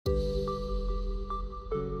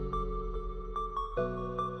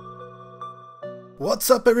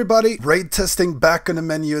What's up everybody? Raid testing back on the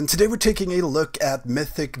menu, and today we're taking a look at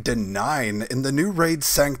Mythic The Nine in the new raid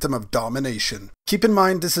Sanctum of Domination. Keep in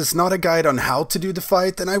mind, this is not a guide on how to do the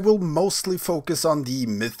fight, and I will mostly focus on the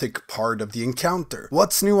Mythic part of the encounter.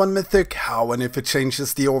 What's new on Mythic, how and if it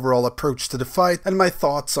changes the overall approach to the fight, and my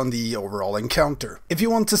thoughts on the overall encounter. If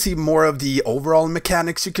you want to see more of the overall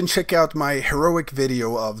mechanics, you can check out my heroic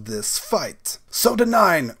video of this fight. So the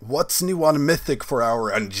 9, what's new on Mythic for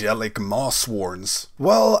our angelic Mossworns?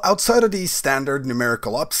 Well, outside of the standard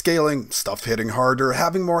numerical upscaling, stuff hitting harder,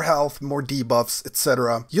 having more health, more debuffs,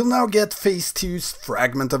 etc., you'll now get Phase 2's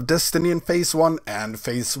Fragment of Destiny in Phase 1 and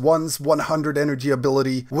Phase 1's 100 energy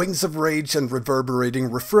ability, Wings of Rage and Reverberating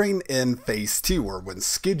Refrain in Phase 2, or when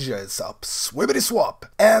Skidja is up. Swibbity swap!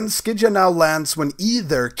 And Skidja now lands when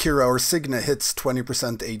either Kira or Signa hits 20%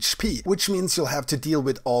 HP, which means you'll have to deal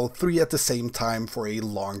with all three at the same time for a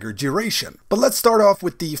longer duration. But let's start off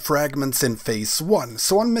with the fragments in Phase 1.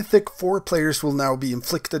 So on Mythic, 4 players will now be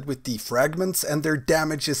inflicted with the fragments, and their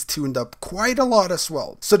damage is tuned up quite a lot as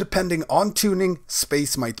well. So depending on tuning,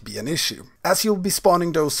 space might be an issue, as you'll be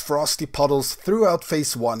spawning those frosty puddles throughout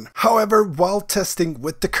Phase 1. However, while testing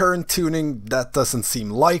with the current tuning, that doesn't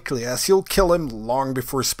seem likely, as you'll kill him long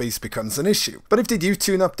before space becomes an issue. But if they do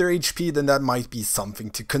tune up their HP, then that might be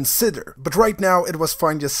something to consider. But right now, it was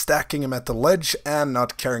fine just stacking him at the ledge and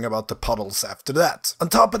not caring about the puddles after that. On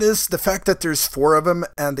top of this, the fact that there's 4 of them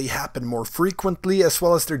and they happen more frequently, as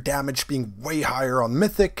well as their damage being way higher on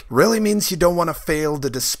Mythic, really means you don't want to fail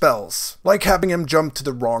the dispels, like having him jump to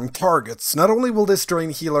the wrong targets. Not only will this drain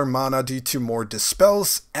healer mana due to more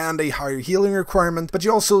dispels and a higher healing requirement, but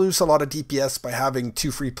you also lose a lot of DPS by having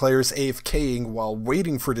 2 free players AFKing while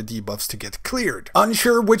waiting for the debuffs to get cleared.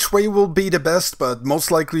 Unsure which way will be the best, but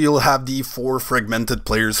most likely you'll have the 4 fragmented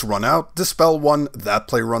players run out, dispel one, that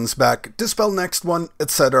player runs back, dispel next one,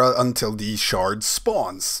 etc. until the shard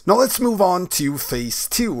spawns. Now let's move on to Phase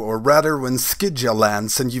 2, or rather when Skidja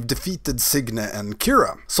lands and you've defeated Signa and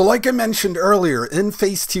Kira. So like I mentioned earlier, in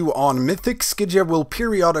Phase 2 on Mythic, Skidja will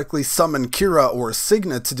periodically summon Kira or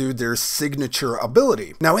Signa to do their signature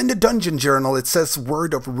ability. Now in the dungeon journal it says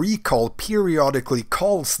Word of Recall periodically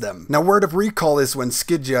calls them. Now Word of Recall is when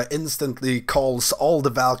Skidja instantly calls all the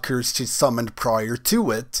Valkyries she summoned prior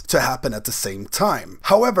to it to happen at the same time.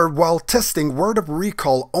 However, while testing, Word of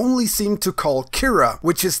Recall only seemed to call Kira,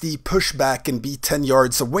 which is the pushback and be 10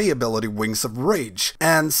 yards away ability Wings of Rage,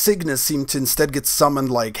 and Signa seemed to instead get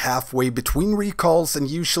summoned like halfway between recalls and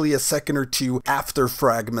usually a second or 2 after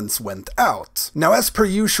fragments went out. Now as per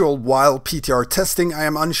usual, while PTR testing, I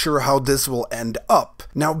am unsure how this will end up.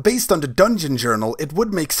 Now based on the dungeon journal, it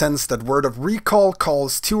would make sense that Word of Recall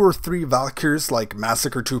calls 2 or 3 Valkyries like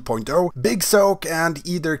Massacre 2.0, Big Soak, and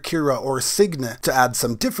either Kira or Signa to add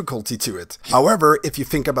some difficulty to it. However, if you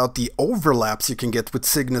think about the overlaps you can get with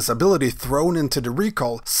Signa's ability thrown into the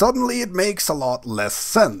recall, suddenly it makes a lot less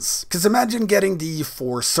sense. Cause imagine getting the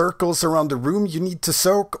 4 circles around the room you need to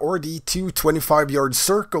soak, or the 2 25-yard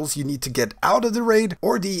circles you need to get out of the raid,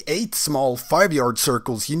 or the 8 small 5-yard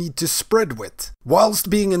circles you need to spread with. Whilst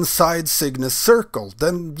being inside Signa's circle,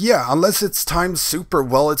 then yeah, unless it's timed super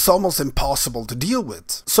well, it's almost impossible to deal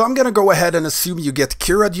with. So I'm gonna go ahead and assume you get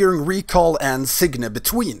Kira during recall and Signa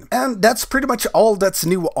between. And that's pretty much all that's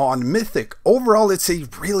new on Mythic. Overall, it's a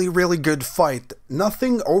really good fight.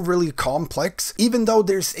 Nothing overly complex, even though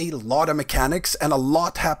there's a lot of mechanics and a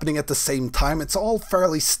lot happening at the same time. It's all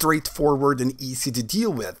fairly straightforward and easy to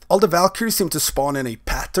deal with. All the Valkyries seem to spawn in a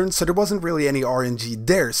pattern, so there wasn't really any RNG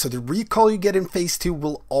there, so the recall you get in Phase 2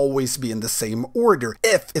 will always be in the same order,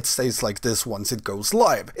 if it stays like this once it goes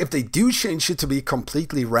live. If they do change it to be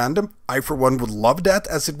completely random, I for one would love that,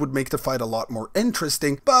 as it would make the fight a lot more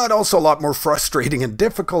interesting, but also a lot more frustrating and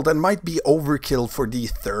difficult, and might be overkill for the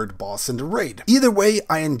 3rd boss in the raid. Either way,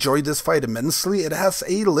 I enjoyed this fight immensely. It has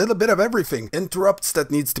a little bit of everything. Interrupts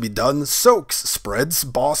that needs to be done, soaks, spreads,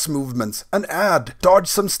 boss movements, an ad, dodge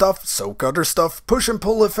some stuff, soak other stuff, push and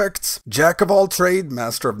pull effects, jack of all trade,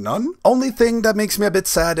 master of none. Only thing that makes me a bit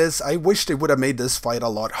sad is I wish they would have made this fight a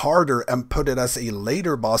lot harder and put it as a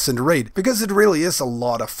later boss in the raid, because it really is a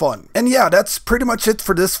lot of fun. And yeah, that's pretty much it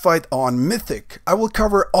for this fight on Mythic. I will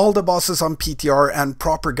cover all the bosses on PTR, and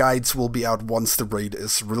proper guides will be out once the raid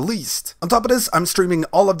is released. On top of this, I'm streaming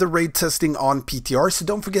all of the raid testing on PTR, so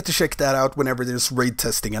don't forget to check that out whenever there's raid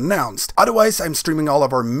testing announced. Otherwise, I'm streaming all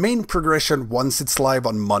of our main progression once it's live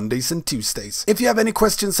on Mondays and Tuesdays. If you have any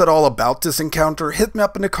questions at all about this encounter, hit me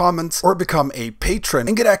up in the comments or become a patron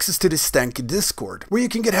and get access to the Stankie Discord, where you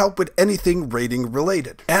can get help with anything raiding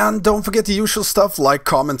related. And don't forget the usual stuff like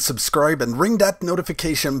comment, subscribe, and ring that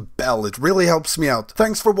notification bell. It really helps me out.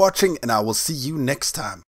 Thanks for watching, and I will see you next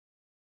time.